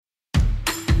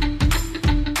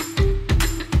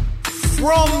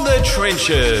From the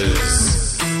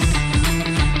trenches.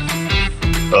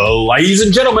 Ladies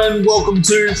and gentlemen, welcome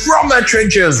to From the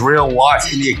Trenches, real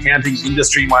life in the accounting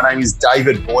industry. My name is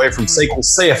David Boyer from SQL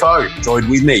CFO. Joined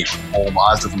with me, Paul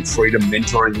Marsden from Freedom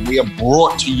Mentoring. We are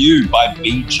brought to you by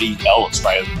BGL,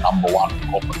 Australia's #1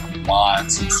 corporate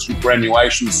compliance and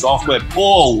superannuation software.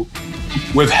 Paul,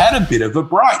 we've had a bit of a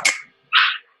break.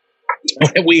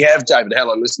 We have, David.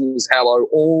 Hello, listeners. Hello,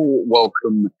 all.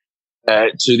 Welcome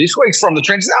to this week's From the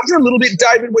Trenches. After a little bit,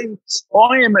 David,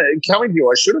 I am coming to you,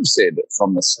 I should have said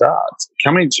from the start,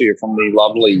 coming to you from the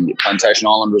lovely Plantation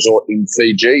Island Resort in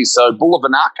Fiji. So, Bula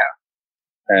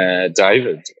Vinaka,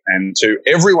 David, and to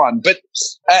everyone. But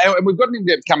and we've got an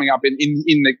in-depth coming up in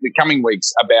the coming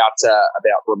weeks about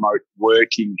remote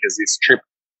working, because this trip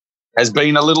has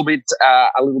been a little bit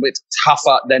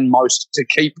tougher than most to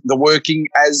keep the working,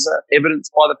 as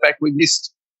evidenced by the fact we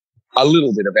missed a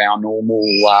little bit of our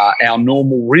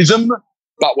normal rhythm,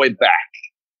 but we're back.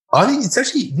 I think it's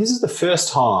actually, this is the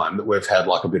first time that we've had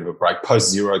like a bit of a break.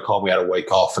 Post Xerocon, we had a week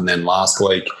off, and then last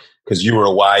week, because you were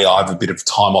away, I have a bit of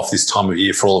time off this time of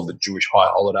year for all of the Jewish high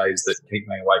holidays that keep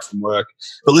me away from work.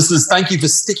 But listeners, thank you for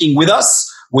sticking with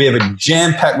us. We have a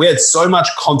jam-packed, we had so much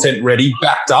content ready,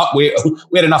 backed up. We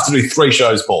had enough to do 3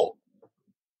 shows, Paul.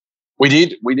 We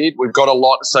did. We've got a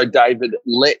lot. So, David,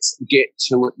 let's get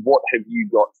to it. What have you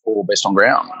got for Best on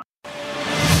Ground?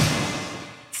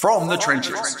 From the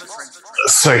trenches.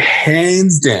 So,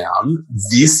 hands down,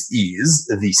 this is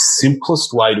the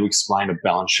simplest way to explain a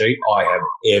balance sheet I have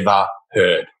ever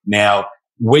heard. Now,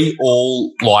 we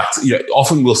all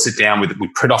often we'll sit down we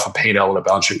print off a P&L and a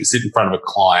balance sheet, we sit in front of a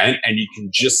client, and you can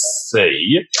just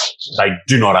see they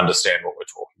do not understand what we're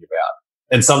talking about.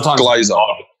 And sometimes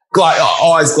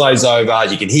eyes glaze over,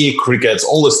 you can hear crickets,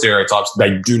 all the stereotypes.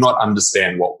 They do not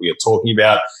understand what we are talking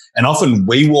about. And often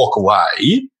we walk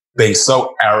away being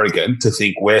so arrogant to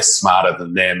think we're smarter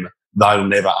than them. They'll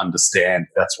never understand.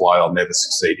 That's why I'll never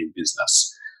succeed in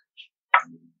business.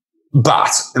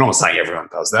 But, and I'm not saying everyone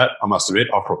does that, I must admit,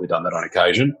 I've probably done that on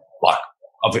occasion. Like,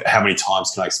 how many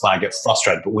times can I explain? I get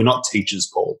frustrated, but we're not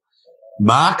teachers, Paul.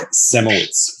 Mark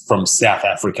Semowitz from South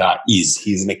Africa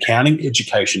he's an accounting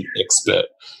education expert,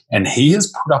 and he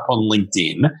has put up on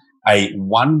LinkedIn a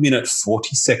 1-minute,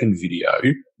 40-second video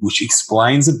which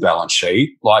explains a balance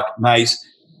sheet. Like, mate,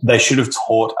 they should have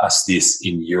taught us this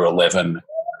in year 11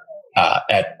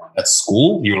 at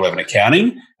school, year 11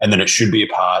 accounting, and then it should be a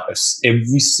part of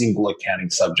every single accounting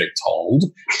subject told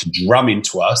to drum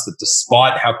into us that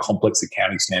despite how complex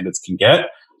accounting standards can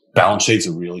get, balance sheets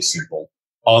are really simple.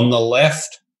 On the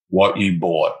left, what you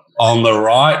bought. On the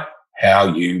right,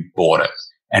 how you bought it.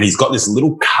 And he's got this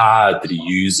little card that he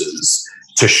uses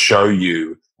to show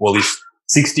you, well, if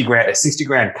a 60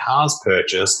 grand car's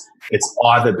purchase, it's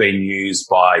either been used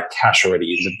by cash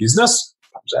already in the business,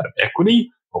 comes out of equity,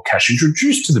 or cash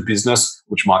introduced to the business,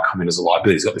 which might come in as a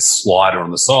liability. He's got this slider on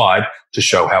the side to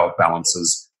show how it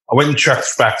balances. I went and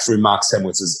tracked back through Mark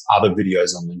Semowitz's other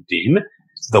videos on LinkedIn.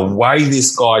 The way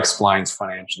this guy explains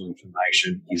financial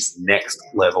information is next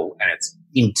level, and it's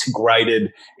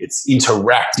integrated, it's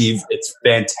interactive, it's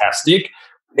fantastic.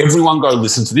 Everyone go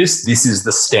listen to this. This is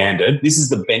the standard. This is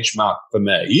the benchmark for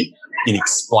me in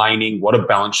explaining what a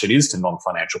balance sheet is to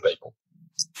non-financial people.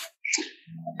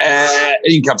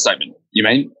 Income statement, you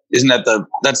mean? Isn't that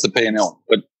that's the P&L?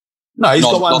 But no, he's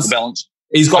got one. Not the balance.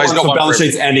 He's got one for balance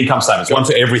sheets and income statements. Good. One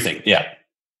for everything. Yeah.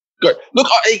 Good. Look,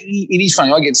 it is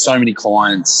funny. I get so many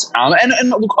clients,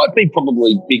 and look, I'd be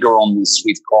probably bigger on this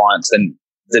with clients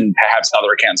than perhaps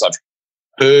other accounts I've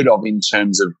heard of, in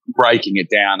terms of breaking it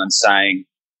down and saying,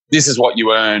 this is what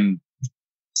you earn.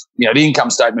 You know, the income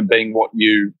statement being what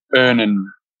you earn and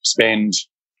spend,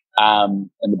 and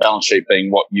the balance sheet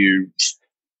being what you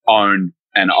own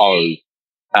and owe,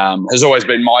 has always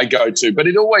been my go-to. But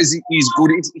it always is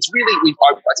good. It's really,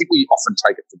 I think we often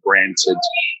take it for granted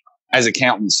as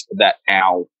accountants that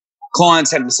our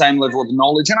clients have the same level of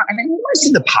knowledge. And I mean, almost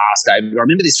in the past, David, I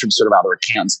remember this from sort of other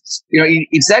accountants, you know,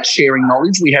 it's that sharing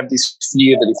knowledge. We have this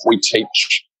fear that if we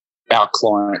teach our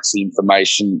clients the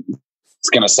information, it's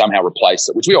going to somehow replace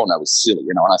it, which we all know is silly,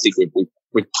 you know. And I think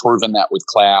we've proven that with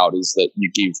cloud, is that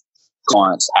you give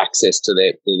clients access to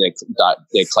their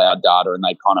cloud data, and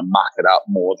they kind of muck it up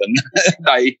more than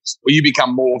you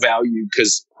become more value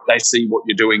because they see what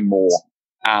you're doing more.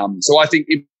 So I think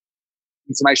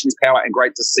information is power, and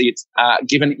great to see it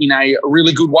given in a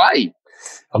really good way.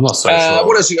 I'm not so sure.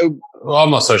 What else?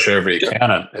 I'm not so sure every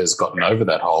accountant has gotten over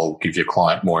that whole give your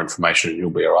client more information and you'll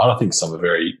be all right. I think some are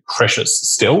very precious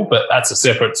still, but that's a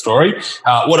separate story.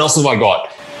 What else have I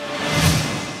got?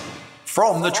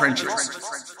 From the trenches.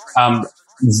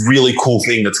 Really cool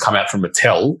thing that's come out from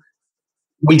Mattel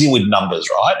we deal with numbers,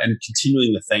 right? And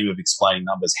continuing the theme of explaining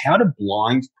numbers, how to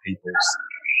blind people's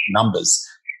numbers.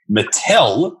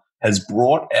 Mattel has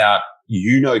brought out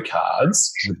Uno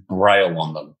cards with Braille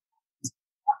on them.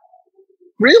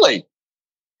 Really?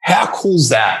 How cool's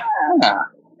that? Yeah.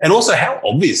 And also, how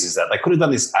obvious is that? They could have done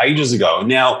this ages ago. And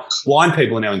now blind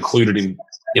people are now included in,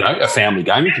 a family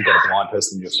game. If you've got a blind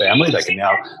person in your family, they can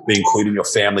now be included in your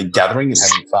family gathering and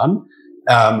having fun.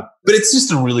 But it's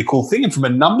just a really cool thing. And from a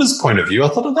numbers point of view, I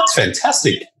thought, that's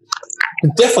fantastic. You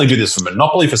can definitely do this for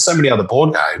Monopoly, for so many other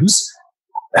board games.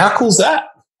 How cool is that?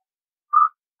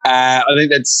 I think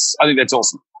that's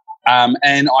awesome.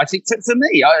 And I think for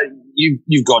me,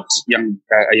 you've got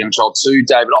a young child too,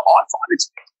 David. I find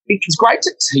it's great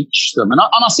to teach them, and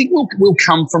I think we'll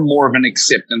come from more of an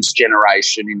acceptance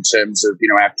generation in terms of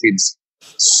our kids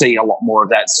see a lot more of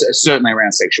that, certainly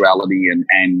around sexuality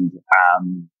and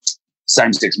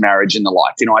same-sex marriage and the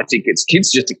like. I think it's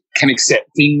kids just can accept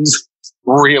things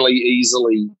really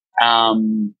easily.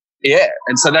 And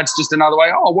so that's just another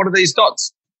way. Oh, what are these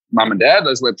dots? Mum and Dad,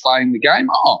 as we're playing the game.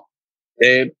 Oh,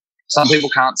 some people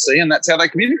can't see, and that's how they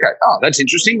communicate. Oh, that's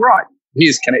interesting. Right.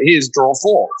 Here's draw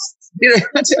 4.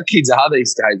 That's how kids are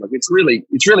these days. Like it's really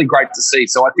great to see.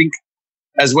 So I think,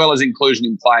 as well as inclusion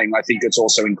in playing, I think it's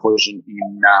also inclusion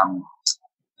in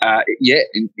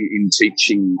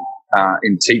teaching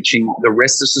the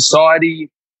rest of society,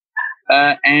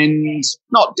 and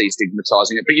not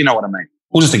destigmatizing it, but you know what I mean.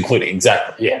 We'll just include it,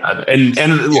 exactly. Yeah. And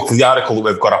look, the article that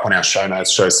we've got up on our show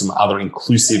notes shows some other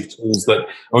inclusive toys that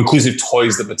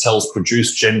Mattel's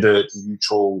produced, gender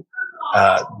neutral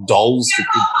dolls for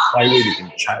kids to play with. You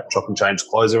can chop and change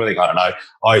clothes, everything. I don't know.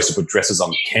 I used to put dresses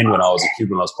on Ken when I was a kid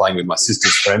when I was playing with my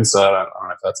sister's friends, so I don't know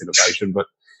if that's innovation. But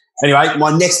anyway,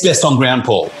 my next best on ground,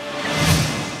 Paul.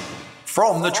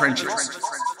 From the trenches.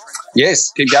 Yes,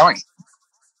 keep going.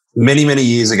 Many, many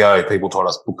years ago, people told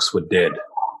us books were dead.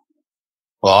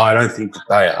 Well, I don't think that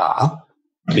they are,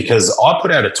 because I put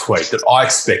out a tweet that I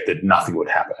expected nothing would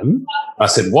happen. I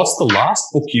said, what's the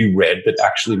last book you read that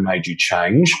actually made you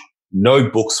change? No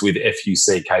books with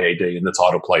FUCKED in the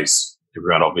title, please.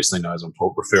 Everyone obviously knows I'm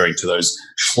referring to those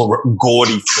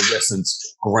gaudy fluorescent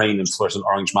green and fluorescent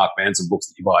orange Mark Manson books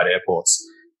that you buy at airports.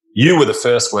 You were the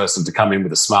first person to come in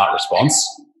with a smart response.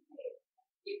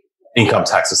 Income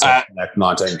Tax Assessment Act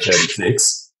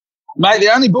 1936. Mate,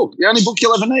 the only book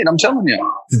you'll ever need, I'm telling you.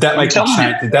 Did that make you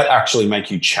change? Did that actually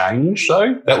make you change,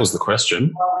 though? That was the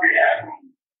question.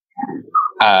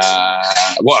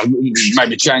 Well,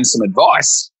 maybe change some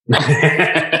advice.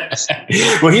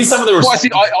 Well, here's some of the.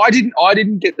 I think I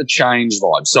didn't get the change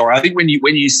vibe. Sorry, I think when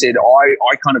you said I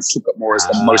kind of took it more as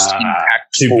the most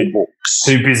impactful books.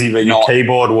 Too busy being a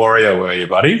keyboard warrior, were you,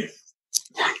 buddy?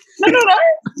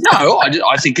 No.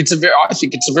 I think it's a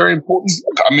very important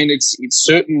book. I mean, it's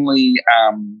certainly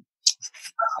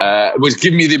it was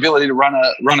giving me the ability to run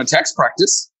a tax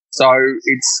practice. So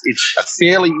it's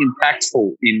fairly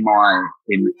impactful in my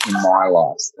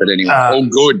life. But anyway, all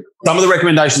good. Some of the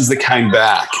recommendations that came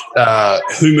back: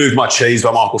 "Who Moved My Cheese"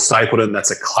 by Michael Stapleton. That's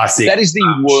a classic. That is the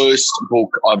worst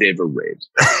book I've ever read.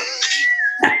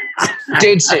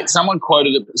 Dead set. Someone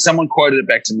quoted it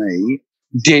back to me.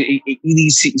 It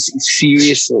is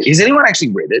seriously. Has anyone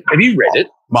actually read it? Have you read it?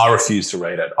 I refuse to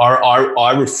read it.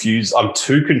 I refuse. I'm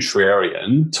too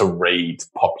contrarian to read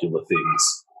popular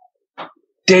things.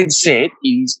 Dead set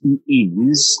is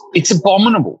it's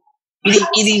abominable. I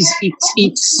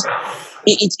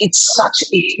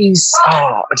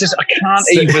can't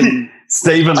even.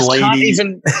 Stephen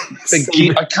Leaney.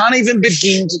 I can't even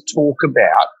begin to talk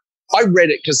about. I read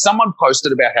it because someone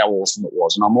posted about how awesome it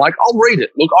was, and I'm like, I'll read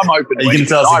it. Look, I'm open. Are you going to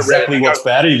tell us exactly what's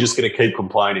bad, or are you just going to keep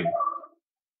complaining?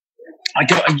 I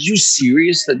go, are you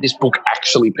serious that this book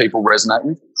actually people resonate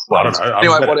with? Well, I don't know.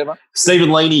 Anyway, whatever. Stephen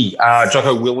Leaney,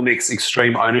 Jocko Willemick's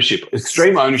Extreme Ownership.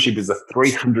 Extreme Ownership is a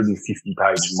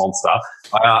 350-page monster.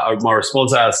 My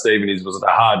response out of Stephen was it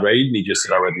a hard read? And he just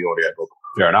said, I read the audiobook.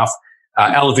 Fair enough.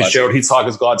 Alan Fitzgerald,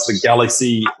 Hitchhiker's Guide to the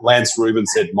Galaxy. Lance Rubin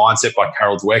said Mindset by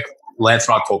Carol Dweck. Lance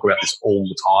and I talk about this all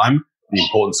the time, the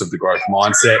importance of the growth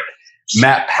mindset.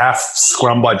 Matt Paff,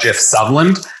 Scrum by Jeff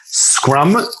Sutherland.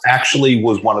 Scrum actually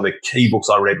was one of the key books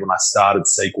I read when I started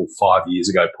Sequel 5 years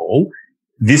ago, Paul.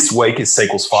 This week is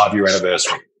Sequel's 5-year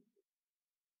anniversary.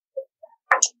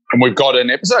 And we've got an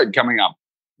episode coming up.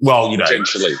 Well,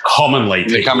 potentially. Commonly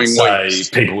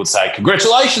people would say,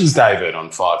 congratulations, David,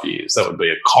 on 5 years. That would be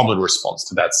a common response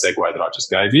to that segue that I just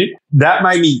gave you. That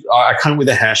made me, I come with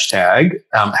a hashtag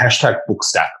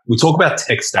Bookstack. We talk about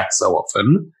tech stacks so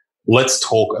often. Let's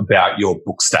talk about your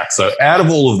book stack. So out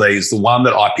of all of these, the one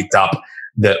that I picked up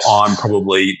that I'm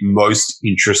probably most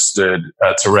interested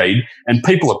to read, and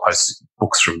people have posted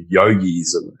books from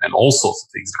yogis and all sorts of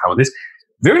things to come with this.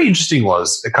 Very interesting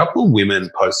was a couple of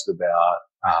women posted about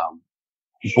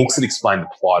books that explain the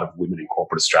plight of women in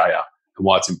corporate Australia and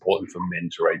why it's important for men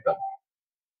to read them.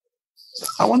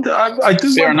 I wonder, I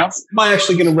do Fair wonder, enough. am I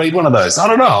actually going to read one of those? I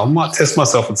don't know. I might test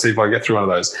myself and see if I get through one of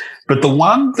those. But the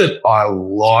one that I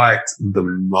liked the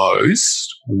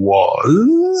most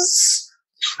was,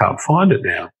 can't find it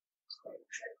now.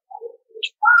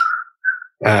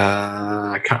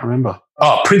 I can't remember.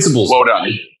 Oh, Principles. Well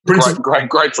done. Great for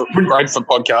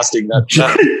podcasting.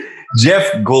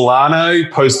 Jeff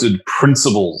Gulano posted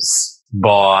Principles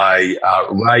by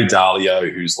Ray Dalio,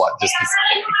 who's like just this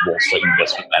Wall Street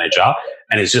investment manager,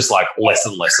 and it's just like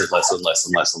lesson.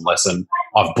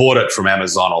 I've bought it from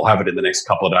Amazon. I'll have it in the next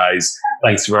couple of days.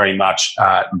 Thanks very much,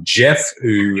 Jeff,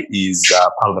 who is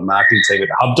part of the marketing team at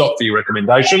HubDoc, for your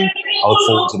recommendation. I look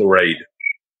forward to the read.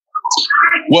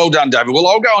 Well done, David. Well,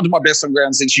 I'll go on to my best on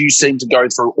ground since you seem to go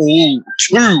through all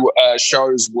 2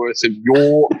 shows worth of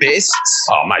your bests.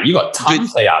 Oh, mate, you got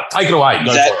tons there. Take it away.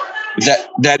 Go for it.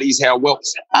 That is how well.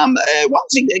 One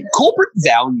thing, corporate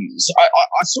values.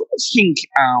 I sort of think,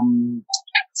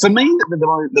 for me,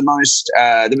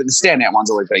 the standout ones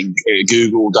always been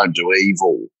Google, don't do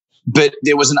evil. But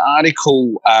there was an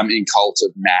article in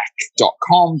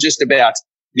cultofmac.com just about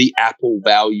the Apple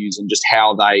values and just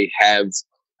how they have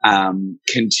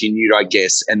continued, I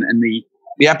guess. And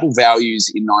the Apple values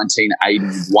in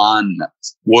 1981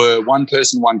 were one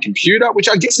person, one computer, which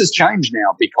I guess has changed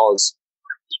now because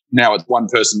now it's one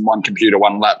person, one computer,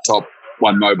 one laptop,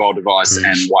 one mobile device,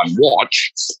 and one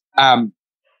watch.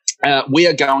 We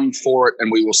are going for it,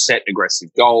 and we will set aggressive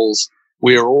goals.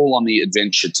 We are all on the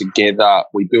adventure together.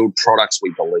 We build products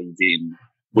we believe in.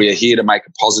 We are here to make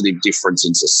a positive difference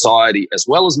in society as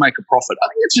well as make a profit. I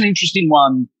think it's an interesting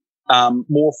one,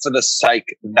 more for the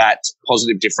sake that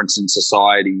positive difference in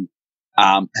society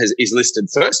is listed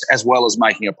first, as well as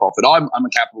making a profit. I'm a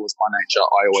capitalist by nature.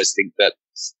 I always think that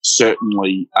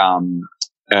certainly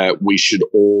we should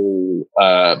all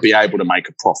be able to make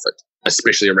a profit,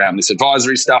 especially around this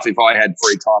advisory stuff. If I had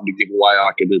free time to give away,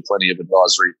 I could do plenty of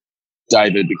advisory,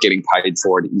 David, but getting paid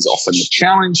for it is often the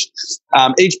challenge.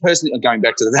 Each person, going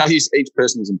back to the values, each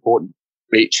person is important.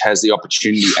 Each has the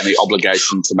opportunity and the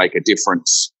obligation to make a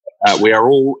difference. We are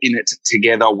all in it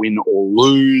together, win or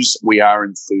lose. We are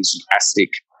enthusiastic.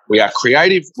 We are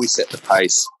creative. We set the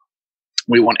pace.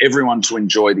 We want everyone to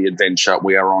enjoy the adventure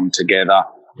we are on together.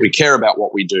 We care about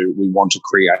what we do. We want to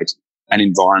create an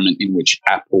environment in which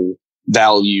Apple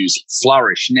values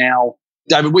flourish. Now,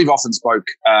 David, we have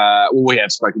spoken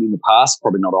in the past,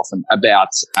 probably not often,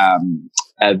 about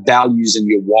values and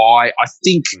your why. I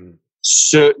think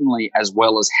certainly, as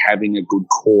well as having a good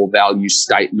core value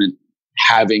statement,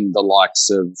 having the likes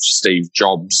of Steve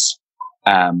Jobs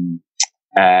and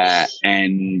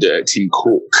Tim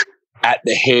Cook at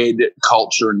the head,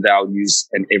 culture and values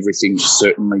and everything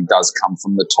certainly does come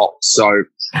from the top. So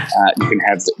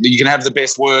you can have the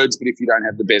best words, but if you don't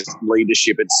have the best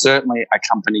leadership, it's certainly a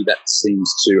company that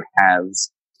seems to have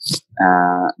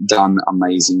done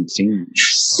amazing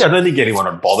things. Yeah, I don't think anyone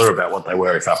would bother about what they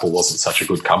were if Apple wasn't such a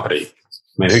good company.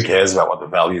 I mean, who cares about what the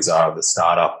values are of the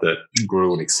startup that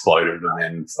grew and exploded and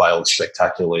then failed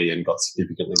spectacularly and got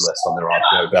significantly less on their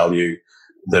IPO value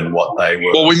than what they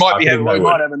were? Well, we might have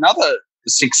another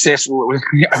successful,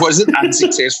 was it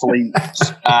unsuccessfully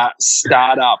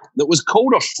startup that was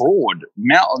called a fraud,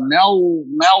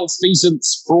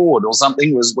 malfeasance fraud or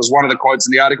something was one of the quotes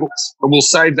in the article. But we'll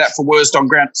save that for worst on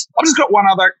ground. I've just got one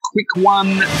other quick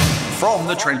one from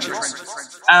the trenches.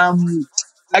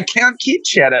 Account Kit,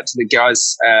 shout out to the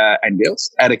guys and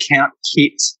girls at Account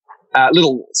Kit,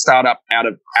 little startup out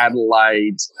of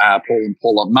Adelaide, Paul and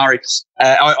Paula Murray.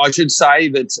 I should say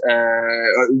that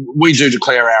we do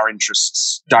declare our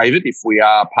interests, David, if we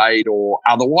are paid or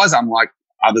otherwise, unlike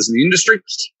others in the industry.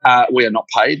 We are not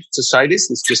paid to say this.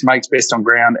 This just makes best on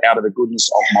ground out of the goodness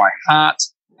of my heart.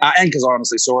 And because I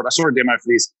honestly saw it. I saw a demo for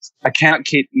this. Account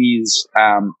Kit is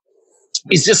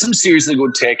just some seriously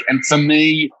good tech. And for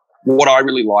me, what I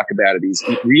really like about it is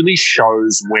it really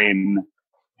shows when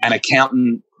an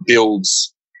accountant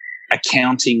builds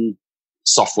accounting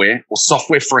software or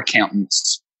software for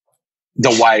accountants the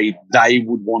way they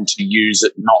would want to use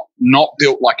it, not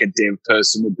built like a dev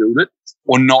person would build it,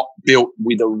 or not built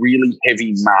with a really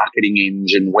heavy marketing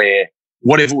engine where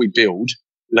whatever we build,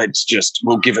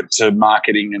 we'll give it to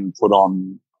marketing and put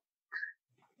on,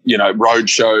 road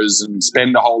shows and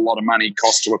spend a whole lot of money,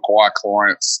 cost to acquire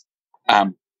clients. I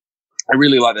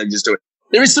really like that. Just do it.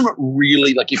 There is some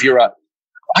really, like, if you're I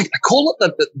call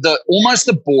it the almost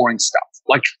the boring stuff.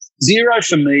 like Xero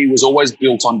for me was always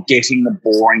built on getting the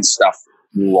boring stuff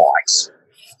right,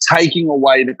 taking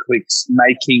away the clicks,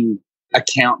 making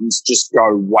accountants just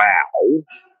go, wow.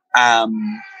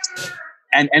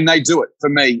 And they do it for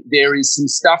me. There is some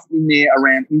stuff in there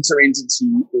around inter-entity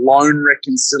loan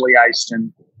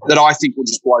reconciliation that I think will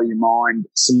just blow your mind.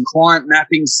 Some client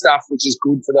mapping stuff, which is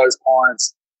good for those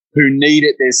clients who need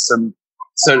it. There's some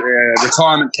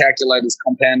retirement calculators,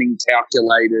 compounding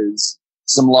calculators,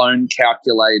 some loan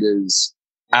calculators,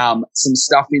 some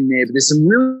stuff in there. But there's some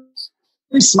really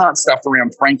smart stuff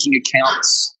around franking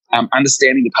accounts,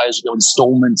 understanding the pay-as-you-go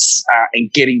installments and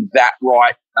getting that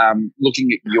right,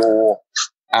 looking at your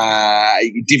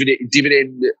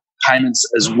dividend payments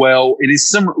as well. It is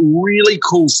some really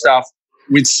cool stuff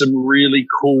with some really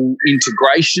cool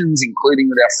integrations, including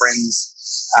with our friends,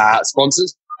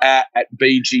 sponsors at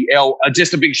BGL.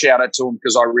 Just a big shout out to them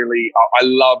because I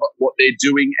love what they're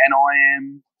doing, and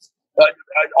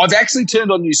I've actually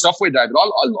turned on new software, David.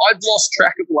 I've lost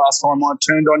track of the last time I've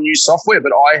turned on new software,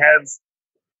 but I have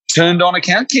turned on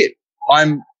AccountKit.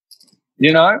 I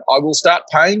will start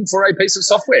paying for a piece of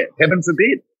software. Heaven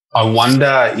forbid. I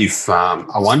wonder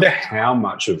how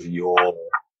much of your,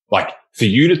 like, for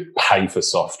you to pay for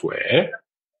software,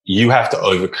 you have to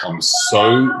overcome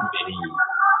so many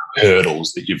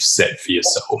hurdles that you've set for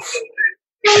yourself.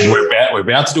 And we're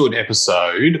about to do an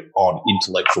episode on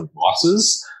intellectual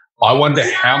devices. I wonder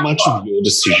how much of your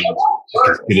decision to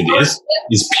consider this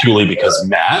is purely because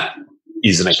Matt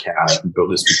is an accountant and built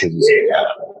this because he's an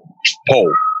accountant.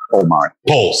 Paul Murray.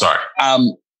 Paul, sorry.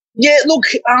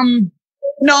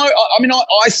 No, I mean,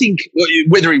 I think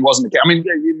whether he wasn't an accountant,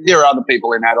 I mean, there are other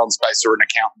people in add-on space who are an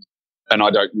accountant and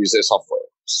I don't use their software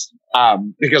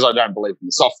because I don't believe in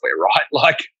the software, right?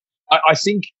 Like, I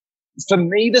think for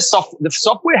me, the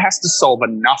software has to solve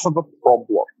enough of a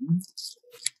problem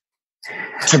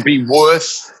to be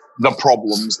worth the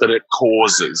problems that it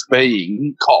causes,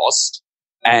 being cost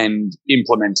and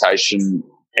implementation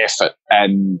effort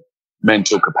and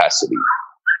mental capacity.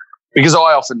 Because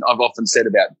I've often said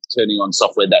about turning on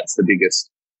software, that's the biggest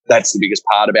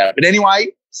part about it. But anyway,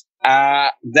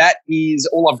 that is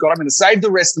all I've got. I'm going to save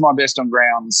the rest of my best on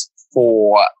grounds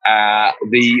for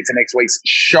next week's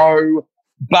show.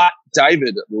 But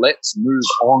David, let's move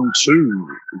on to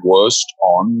worst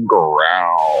on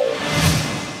ground.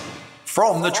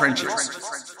 From the trenches.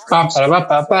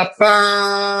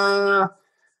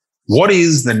 What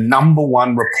is the number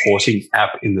one reporting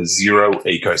app in the Xero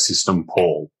ecosystem,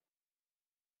 Paul?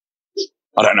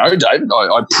 I don't know, David.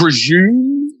 I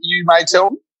presume you may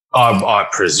tell me. I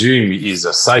presume is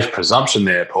a safe presumption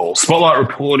there, Paul. Spotlight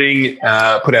Reporting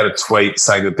put out a tweet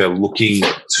saying that they're looking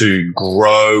to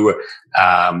grow.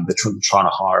 They're trying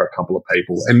to hire a couple of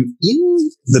people. And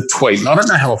in the tweet, and I don't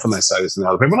know how often they say this to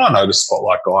other people, I know the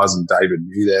Spotlight guys and David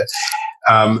knew there,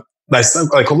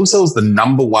 they call themselves the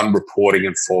number one reporting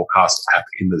and forecast app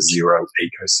in the Xero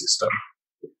ecosystem.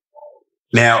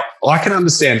 Now, I can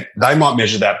understand they might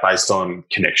measure that based on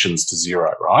connections to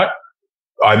Xero, right?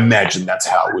 I imagine that's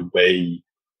how it would be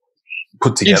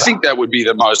put together. You'd think that would be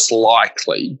the most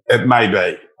likely. It may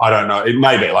be. I don't know. It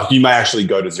may be. Like, you may actually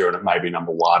go to Xero and it may be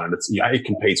number one, and it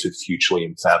competes with Futurely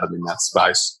and Fathom in that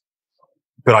space.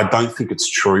 But I don't think it's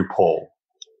true, Paul,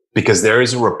 because there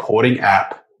is a reporting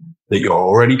app that you're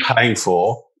already paying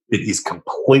for that is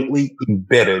completely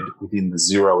embedded within the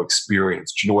Xero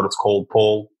experience. Do you know what it's called,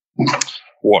 Paul?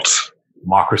 What?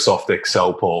 Microsoft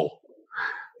Excel, Paul.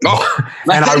 Oh,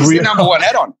 and that's the number one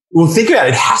add-on. Well, think about it.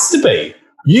 It has to be.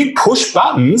 You push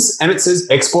buttons and it says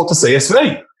export to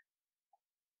CSV.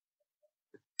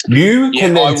 You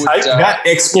can then take that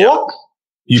export,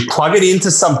 you plug it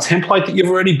into some template that you've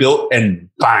already built, and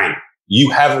bang, you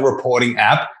have a reporting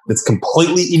app that's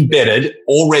completely embedded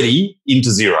already into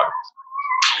Xero.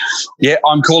 Yeah,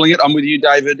 I'm calling it. I'm with you,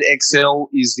 David. Excel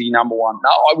is the number one.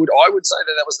 No, I would say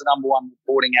that was the number one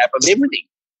reporting app of everything.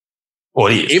 Well,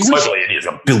 it is. Globally, it is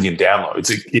 1 billion downloads.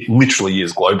 It literally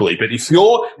is globally. But this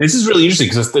is really interesting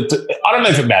because I don't know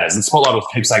if it matters. And Spotlight will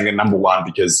keep saying they're number one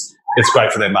because it's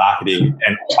great for their marketing.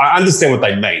 And I understand what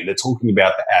they mean. They're talking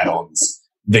about the add-ons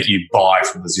that you buy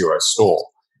from the Xero store.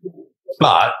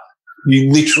 But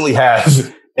you literally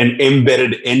have an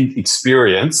embedded end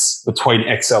experience between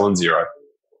Excel and Xero.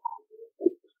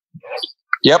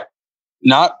 Yep.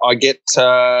 No, I get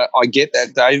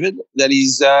that, David. That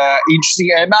is interesting.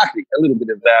 Marketing, a little bit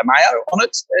of mayo on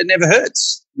it. It never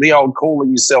hurts. The old calling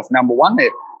yourself number one.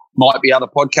 There might be other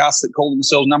podcasts that call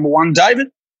themselves number one, David.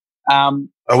 Are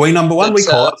we number one? We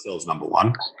call ourselves number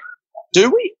one. Do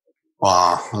we? Well,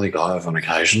 I think I have on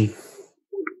occasion.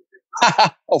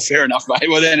 Oh, fair enough, mate.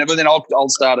 Well, then I'll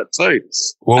start it too.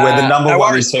 Well, we're the number no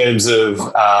one worries. in terms of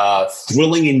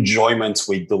thrilling enjoyment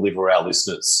we deliver our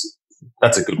listeners.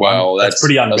 That's a good one. Well, that's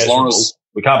pretty as long unmeasurable. as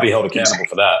We can't be held accountable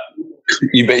for that.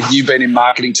 you've been in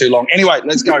marketing too long. Anyway,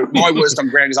 let's go. My worst on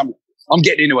ground is I'm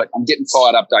getting into it. I'm getting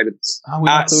fired up, David.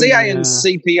 CA and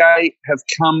CPA have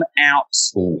come out.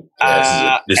 Ooh,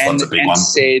 yeah, this one's a big one.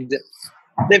 Said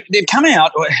they've come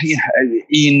out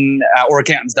in or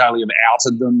Accountants Daily have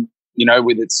outed them. You know,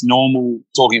 with its normal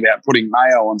talking about putting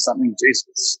mayo on something.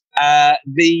 Jesus.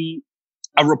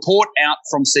 A report out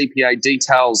from CPA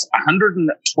details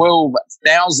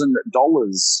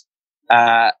 $112,000.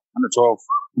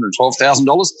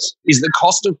 $112,000 is the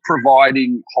cost of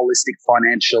providing holistic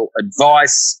financial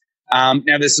advice. Now,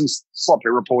 there's some sloppy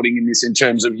reporting in this in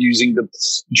terms of using the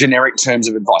generic terms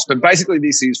of advice, but basically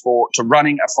this is to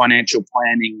running a financial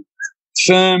planning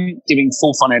firm, giving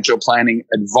full financial planning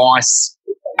advice.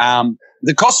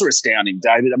 The costs are astounding,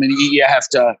 David. I mean, you have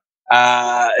to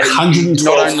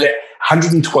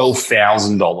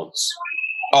 $112,000.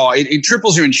 Oh, it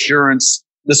triples your insurance.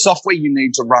 The software you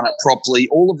need to run it properly,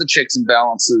 all of the checks and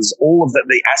balances, all of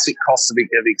the asset costs have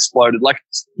exploded. Like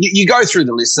you go through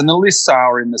the lists, and the lists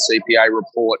are in the CPA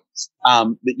report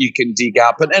that you can dig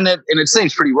up, and it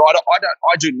seems pretty right.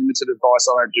 I do limited advice,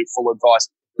 I don't do full advice.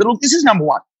 But look, this is number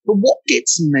one. But what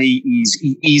gets me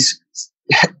is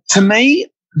to me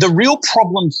the real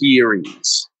problem here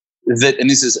is that, and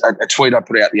this is a tweet I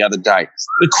put out the other day.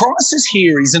 The crisis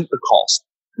here isn't the cost.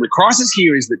 The crisis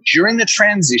here is that during the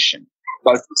transition,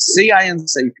 both CA and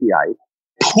CPA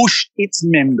pushed its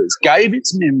members, gave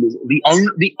its members the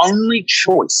only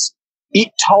choice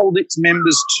it told its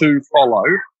members to follow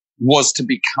was to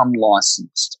become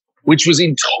licensed, which was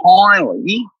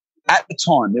entirely, at the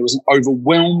time, there was an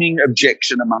overwhelming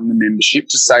objection among the membership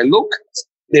to say, look,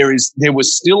 there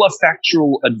was still a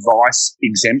factual advice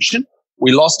exemption.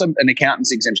 We lost an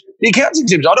accountant's exemption. The accountant's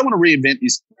exemption, I don't want to reinvent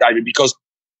this, David, because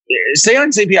CA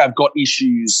and CPA have got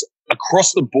issues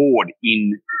across the board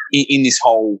in this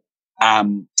whole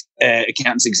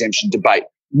accountant's exemption debate.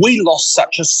 We lost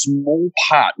such a small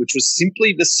part, which was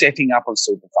simply the setting up of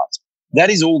super funds. That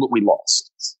is all that we lost.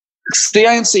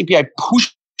 CA and CPA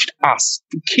pushed us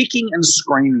kicking and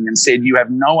screaming and said, you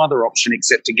have no other option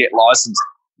except to get licensed.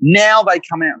 Now they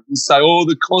come out and say, oh,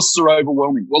 the costs are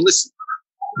overwhelming. Well, listen,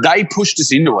 they pushed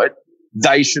us into it.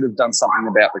 They should have done something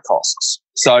about the costs.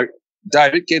 So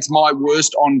David gets my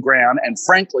worst on ground, and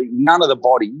frankly, none of the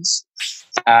bodies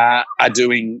are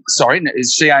doing,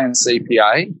 is CA and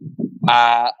CPA,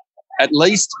 at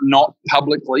least not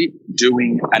publicly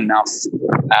doing enough.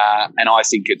 And I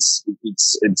think it's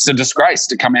a disgrace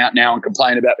to come out now and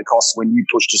complain about the costs when you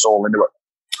pushed us all into it.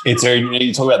 You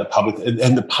talk about the public,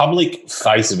 and the public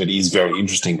face of it is very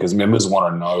interesting because members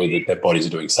want to know that their bodies are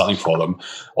doing something for them.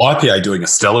 IPA doing a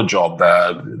stellar job.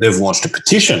 They've launched a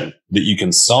petition that you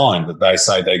can sign that they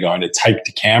say they're going to take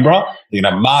to Canberra. They're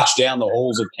going to march down the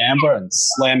halls of Canberra and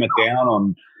slam it down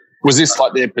on. Was this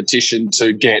like their petition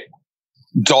to get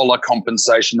dollar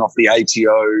compensation off the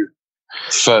ATO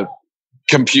for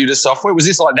computer software? Was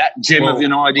this like that gem of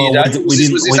an idea, Dave? Was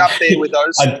this up there with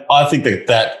those? I think I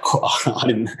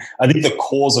think the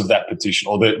cause of that petition,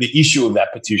 or the issue of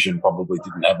that petition, probably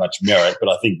didn't have much merit, but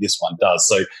I think this one does.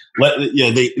 So,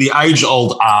 the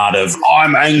age-old art of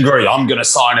I'm angry, I'm going to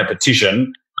sign a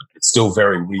petition, it's still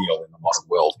very real in the modern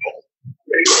world, Paul.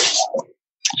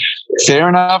 Fair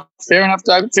enough,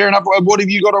 David. Fair enough. What have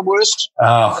you got on worst?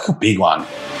 A big one.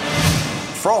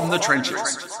 From the trenches.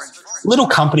 Little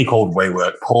company called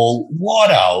WeWork, Paul.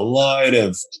 What a load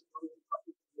of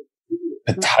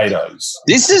potatoes.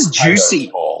 This is juicy.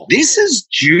 Paul. This is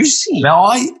juicy.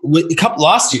 Now, early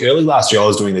last year, I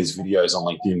was doing these videos on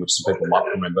LinkedIn, which some people might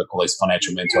remember, called these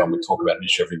Financial Mentor, and we talk about an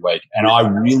issue every week. And I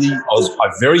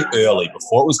very early,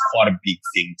 before it was quite a big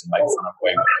thing to make fun of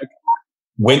WeWork,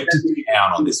 went to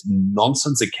town on this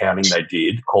nonsense accounting they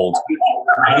did called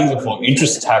for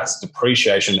interest, tax,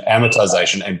 depreciation,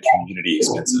 amortization, and community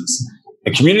expenses.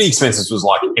 The community expenses was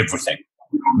like everything.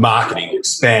 Marketing,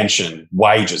 expansion,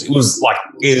 wages. It was like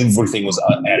everything was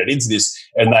added into this,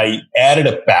 and they added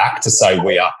it back to say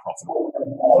we are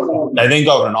profitable. They then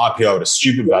go on an IPO at a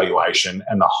stupid valuation,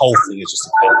 and the whole thing is just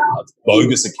a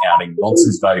bogus accounting,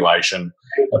 nonsense valuation,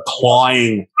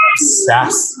 applying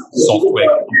SaaS software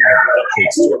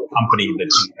to a company that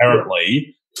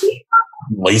inherently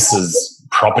leases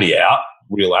property out,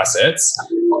 real assets,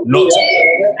 not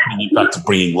in fact to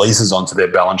bringing leases onto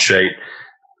their balance sheet.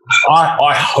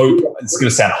 I hope, it's going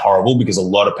to sound horrible because a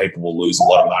lot of people will lose a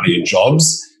lot of money in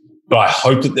jobs, but I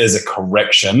hope that there's a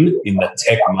correction in the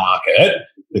tech market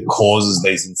that causes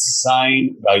these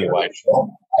insane valuations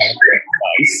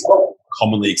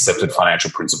commonly accepted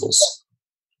financial principles.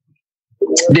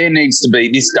 There needs to be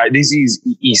this. This is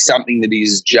something that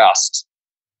is just.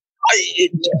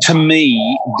 To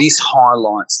me, this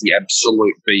highlights the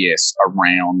absolute BS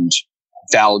around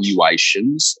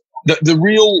valuations. The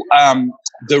real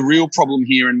problem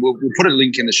here, and we'll put a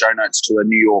link in the show notes to a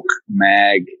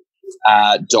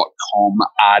NewYorkMag.com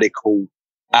article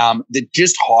that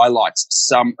just highlights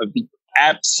some of the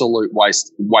absolute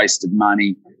waste of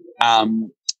money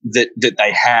that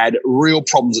they had. Real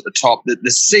problems at the top. That the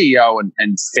CEO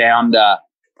and founder,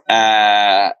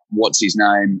 what's his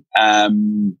name,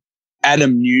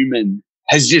 Adam Newman,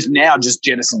 has just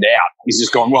jettisoned out. He's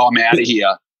just gone, well, I'm out of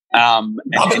here. And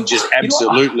just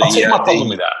absolutely. I'll tell you my problem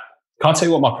with that. Can I tell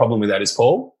you what my problem with that is,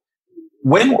 Paul?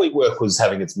 When WeWork was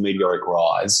having its meteoric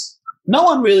rise, there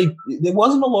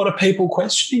wasn't a lot of people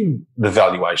questioning the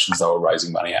valuations they were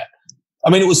raising money at.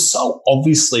 I mean, it was so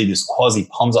obviously this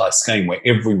quasi-Ponzi scheme where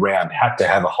every round had to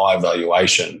have a high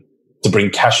valuation to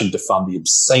bring cash in to fund the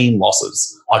obscene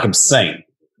losses, like obscene.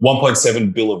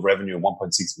 1.7 bill of revenue and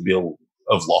 1.6 bill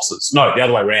of losses. No, the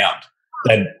other way around.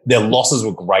 Their losses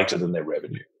were greater than their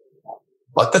revenue.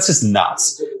 Like, that's just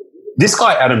nuts. This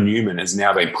guy, Adam Newman, has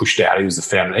now been pushed out. He was the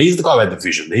founder. He's the guy who had the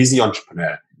vision. He's the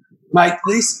entrepreneur. Mate,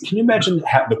 can you imagine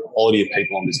the quality of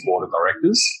people on this board of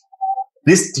directors?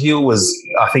 This deal was,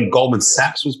 I think Goldman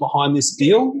Sachs was behind this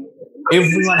deal.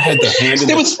 Everyone had their hand in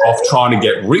off trying to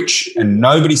get rich, and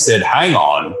nobody said, hang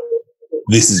on,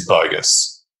 this is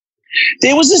bogus.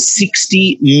 There was a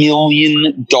 $60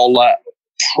 million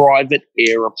private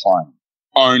aeroplane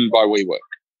owned by WeWork.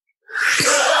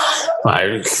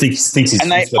 I think he's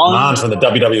McMahon from the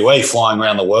WWE flying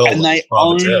around the world. And they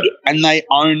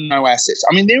own no assets.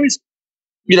 I mean, there is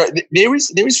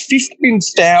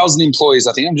 15,000 employees.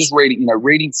 I think I'm just reading for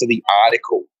the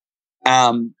article.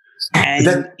 You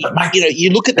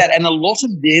look at that, and a lot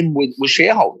of them were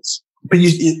shareholders. But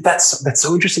that's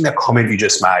so interesting, that comment you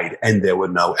just made, and there were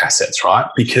no assets, right?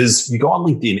 Because you go on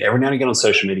LinkedIn, every now and again on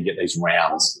social media, you get these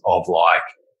rounds of like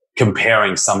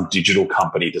comparing some digital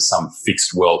company to some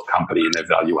fixed world company in their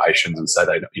valuations, and say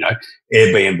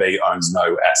Airbnb owns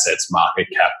no assets, market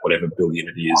cap, whatever billion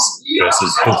it is,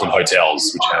 versus Hilton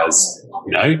Hotels, which has,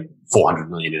 400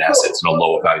 million in assets and a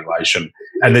lower valuation.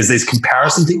 And there's these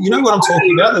comparison things. You know what I'm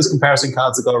talking about? Those comparison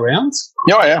cards that go around?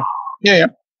 Oh, yeah. Yeah.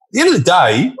 At the end of the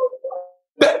day,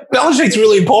 balance sheet's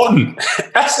really important.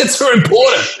 Assets are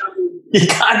important. You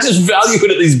can't just value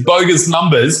it at these bogus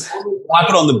numbers, wipe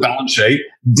it on the balance sheet,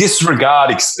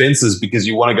 disregard expenses because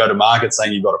you want to go to market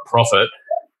saying you've got a profit.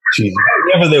 Jeez,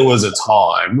 if ever there was a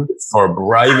time for a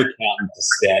brave accountant to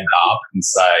stand up and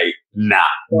say, nah,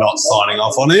 not signing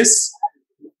off on this,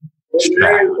 should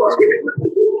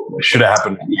have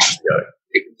happened years ago.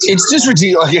 It's just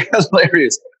ridiculous. Yeah,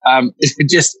 hilarious.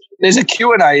 There's a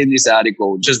Q&A in this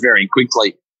article, just very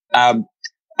quickly.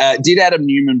 Did Adam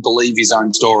Newman believe his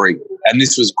own story? And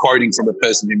this was quoting from a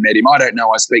person who met him. I don't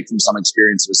know. I speak from some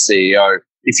experience of a CEO.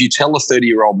 If you tell a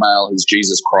 30-year-old male he's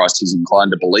Jesus Christ, he's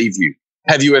inclined to believe you.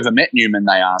 Have you ever met Newman?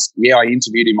 They asked. Yeah, I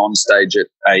interviewed him on stage at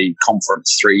a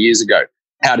conference 3 years ago.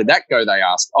 How did that go? They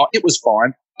asked. Oh, it was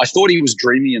fine. I thought he was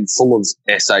dreamy and full of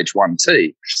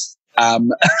SH1T.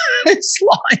 It's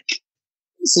like,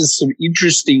 this is some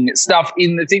interesting stuff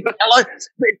in the thing. But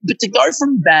to go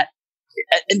from that,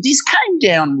 and this came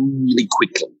down really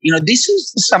quickly. This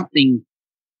is something,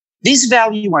 this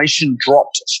valuation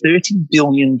dropped $30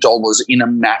 billion in a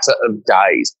matter of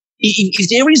days.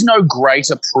 There is no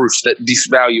greater proof that this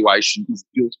valuation is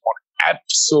built on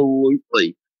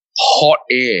absolutely hot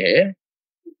air.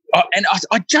 And I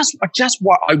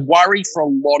worry for a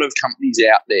lot of companies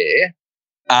out there.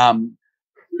 And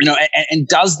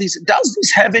does this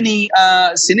have any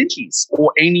synergies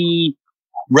or any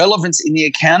relevance in the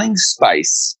accounting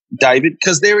space, David?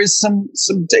 Because there is some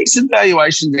decent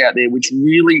valuations out there which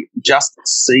really just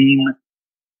seem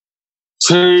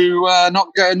to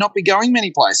not be going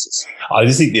many places. I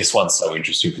just think this one's so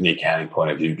interesting from the accounting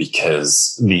point of view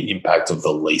because the impact of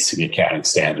the leasing accounting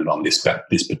standard on this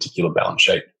particular balance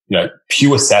sheet.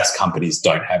 Pure SaaS companies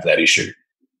don't have that issue.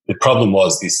 The problem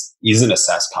was this isn't a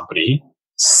SaaS company.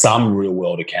 Some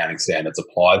real-world accounting standards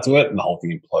applied to it, and the whole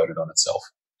thing imploded on itself.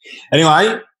 Anyway,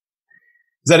 is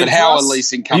that but how a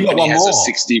leasing company has a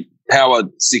 $60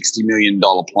 million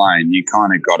plane? You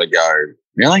kind of got to go,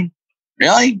 really?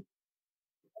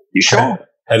 You sure?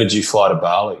 How did you fly to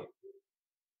Bali?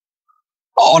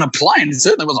 Oh, on a plane. It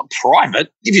certainly wasn't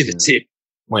private. Give you the tip.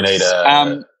 We need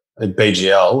a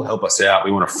BGL. Help us out.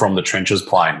 We want a From the Trenches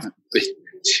plane. I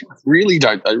really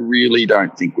don't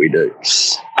think we do.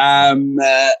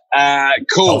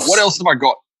 Cool. What else have I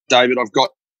got, David?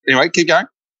 Anyway, keep going.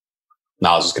 No,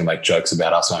 I was just going to make jokes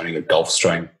about us owning a Gulf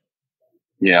Stream.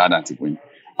 Yeah, I don't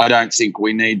think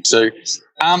we need to.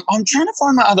 I'm trying to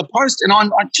find my other post, and I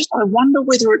wonder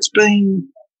whether it's been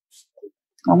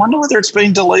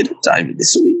deleted, David.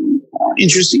 This will be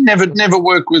interesting. Never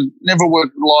work with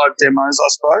live demos, I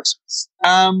suppose.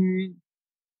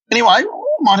 Anyway, I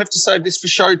might have to save this for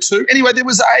show 2. Anyway, there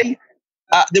was a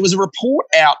report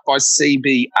out by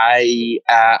CBA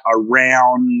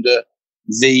around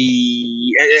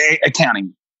the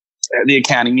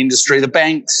accounting industry, the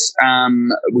banks.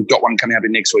 We've got one coming up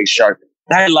in next week's show.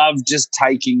 They love just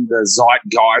taking the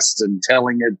zeitgeist and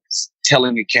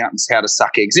telling accountants how to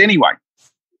suck eggs. Anyway,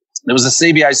 there was a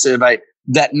CBA survey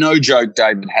that, no joke,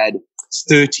 David, had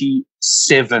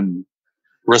 37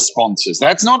 responses.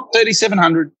 That's not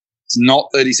 3,700. It's not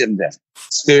 37,000.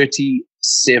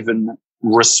 37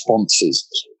 responses,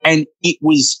 and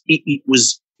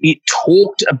it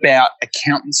talked about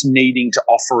accountants needing to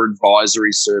offer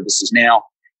advisory services. Now,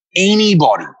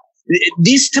 anybody,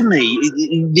 this to me,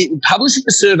 publishing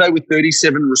a survey with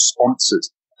 37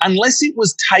 responses, unless it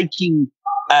was taking,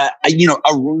 a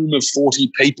room of 40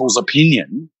 people's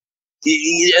opinion,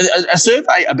 a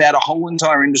survey about a whole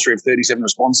entire industry of 37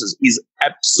 responses is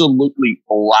absolutely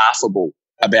laughable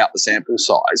about the sample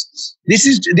size. This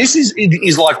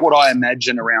is like what I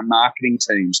imagine around marketing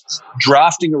teams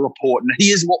drafting a report, and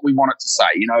here's what we want it to say.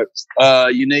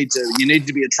 You need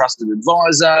to be a trusted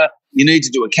advisor. You need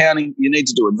to do accounting. You need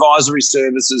to do advisory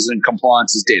services, and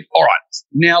compliance is dead. All right,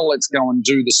 now let's go and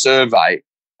do the survey.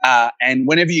 And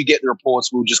whenever you get the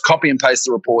reports, we'll just copy and paste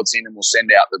the reports in, and we'll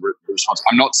send out the response.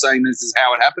 I'm not saying this is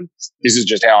how it happened. This is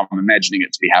just how I'm imagining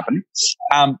it to be happening.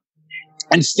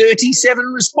 And 37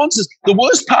 responses. The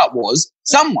worst part was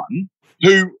someone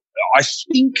who I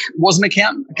think was an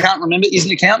accountant, I can't remember, is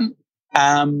an accountant,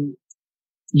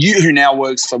 who now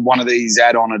works for one of these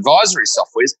add-on advisory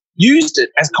softwares, used it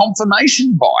as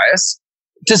confirmation bias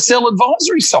to sell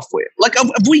advisory software. Like,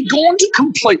 have we gone to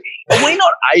complete? Are we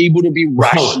not able to be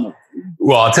rational?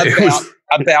 Well, I'll tell you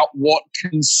about what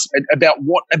is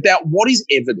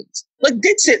evidence? Like,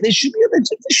 that's it. There should be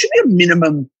a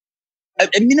minimum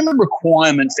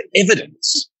requirement for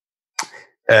evidence.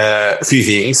 A few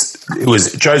things. It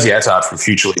was Josie Attard from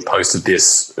Futurely posted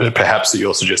this, perhaps that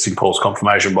you're suggesting Paul's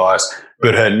confirmation bias,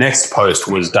 but her next post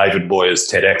was David Boyer's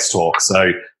TEDx talk.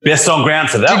 So best on ground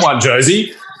for that one,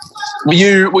 Josie. Were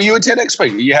you a TEDx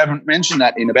speaker? You haven't mentioned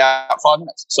that in about 5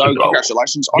 minutes. So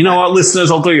congratulations. You know what,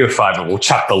 listeners, I'll do you a favour. We'll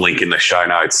chuck the link in the show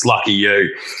notes. Lucky you.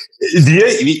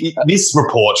 This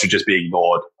report should just be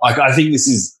ignored. I think this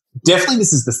is definitely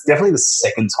the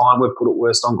second time we've put it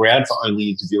worst on ground for only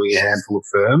interviewing a handful of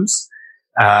firms.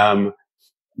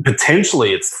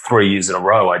 Potentially it's 3 years in a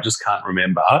row. I just can't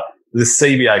remember. The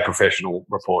CBA professional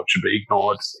report should be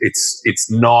ignored.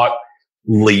 It's not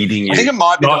leading you. I think it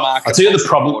might be the market. I'll tell you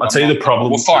the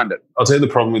problem. We'll find it. I'll tell you the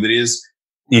problem with it is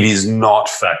not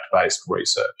fact-based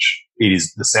research. The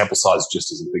sample size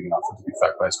just isn't big enough to be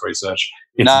fact-based research.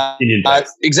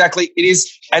 It's exactly. It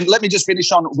is. And let me just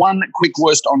finish on one quick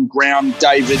worst on ground,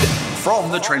 David.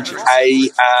 From the trenches.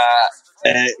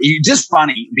 Just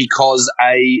funny because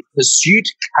a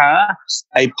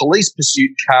police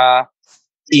pursuit car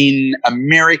in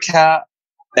America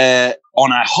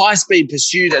on a high-speed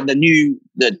pursuit, and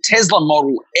the Tesla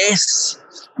Model S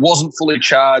wasn't fully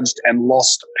charged and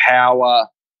lost power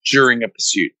during a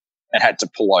pursuit and had to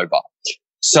pull over.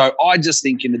 So I just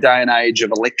think in the day and age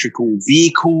of electrical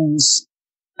vehicles,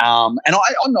 and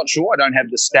I'm not sure, I don't have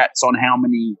the stats on how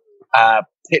many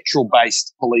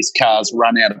petrol-based police cars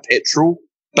run out of petrol,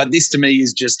 but this to me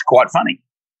is just quite funny.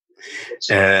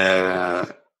 Yeah,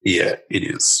 it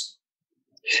is.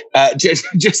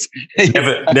 Just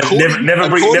never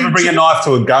bring a knife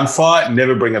to a gunfight.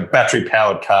 Never bring a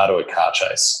battery-powered car to a car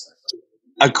chase.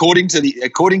 According to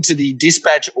the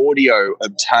dispatch audio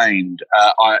obtained,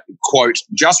 I quote,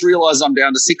 "Just realised I'm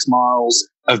down to 6 miles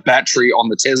of battery on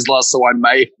the Tesla, so I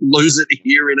may lose it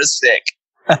here in a sec."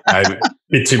 A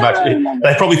bit too much.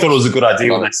 They probably thought it was a good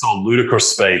idea when they saw ludicrous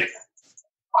speed.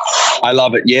 I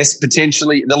love it. Yes,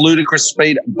 potentially the ludicrous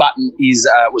speed button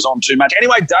was on too much.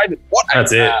 Anyway, David,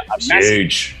 That's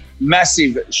huge,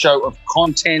 massive show of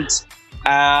content.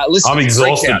 I'm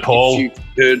exhausted, Paul.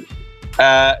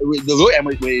 And we're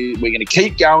going to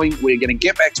keep going. We're going to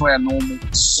get back to our normal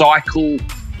cycle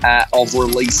of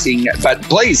releasing. But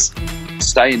please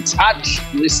stay in touch,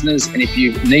 listeners. And if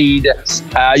you need,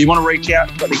 you want to reach out,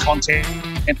 got any content,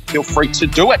 and feel free to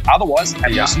do it. Otherwise,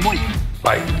 have a awesome week.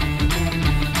 Bye.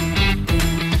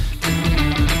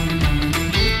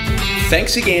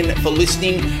 Thanks again for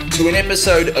listening to an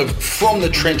episode of From the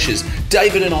Trenches.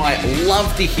 David and I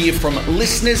love to hear from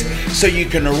listeners, so you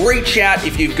can reach out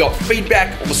if you've got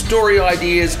feedback or story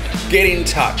ideas. Get in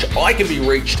touch. I can be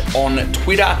reached on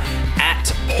Twitter at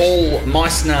Paul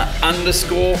Meissner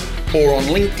 _ or on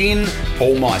LinkedIn,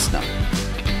 Paul Meissner.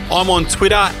 I'm on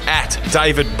Twitter at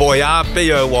David Boyar,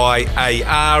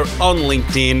 Boyar, on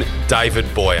LinkedIn, David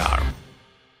Boyar.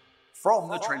 From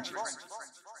the trenches.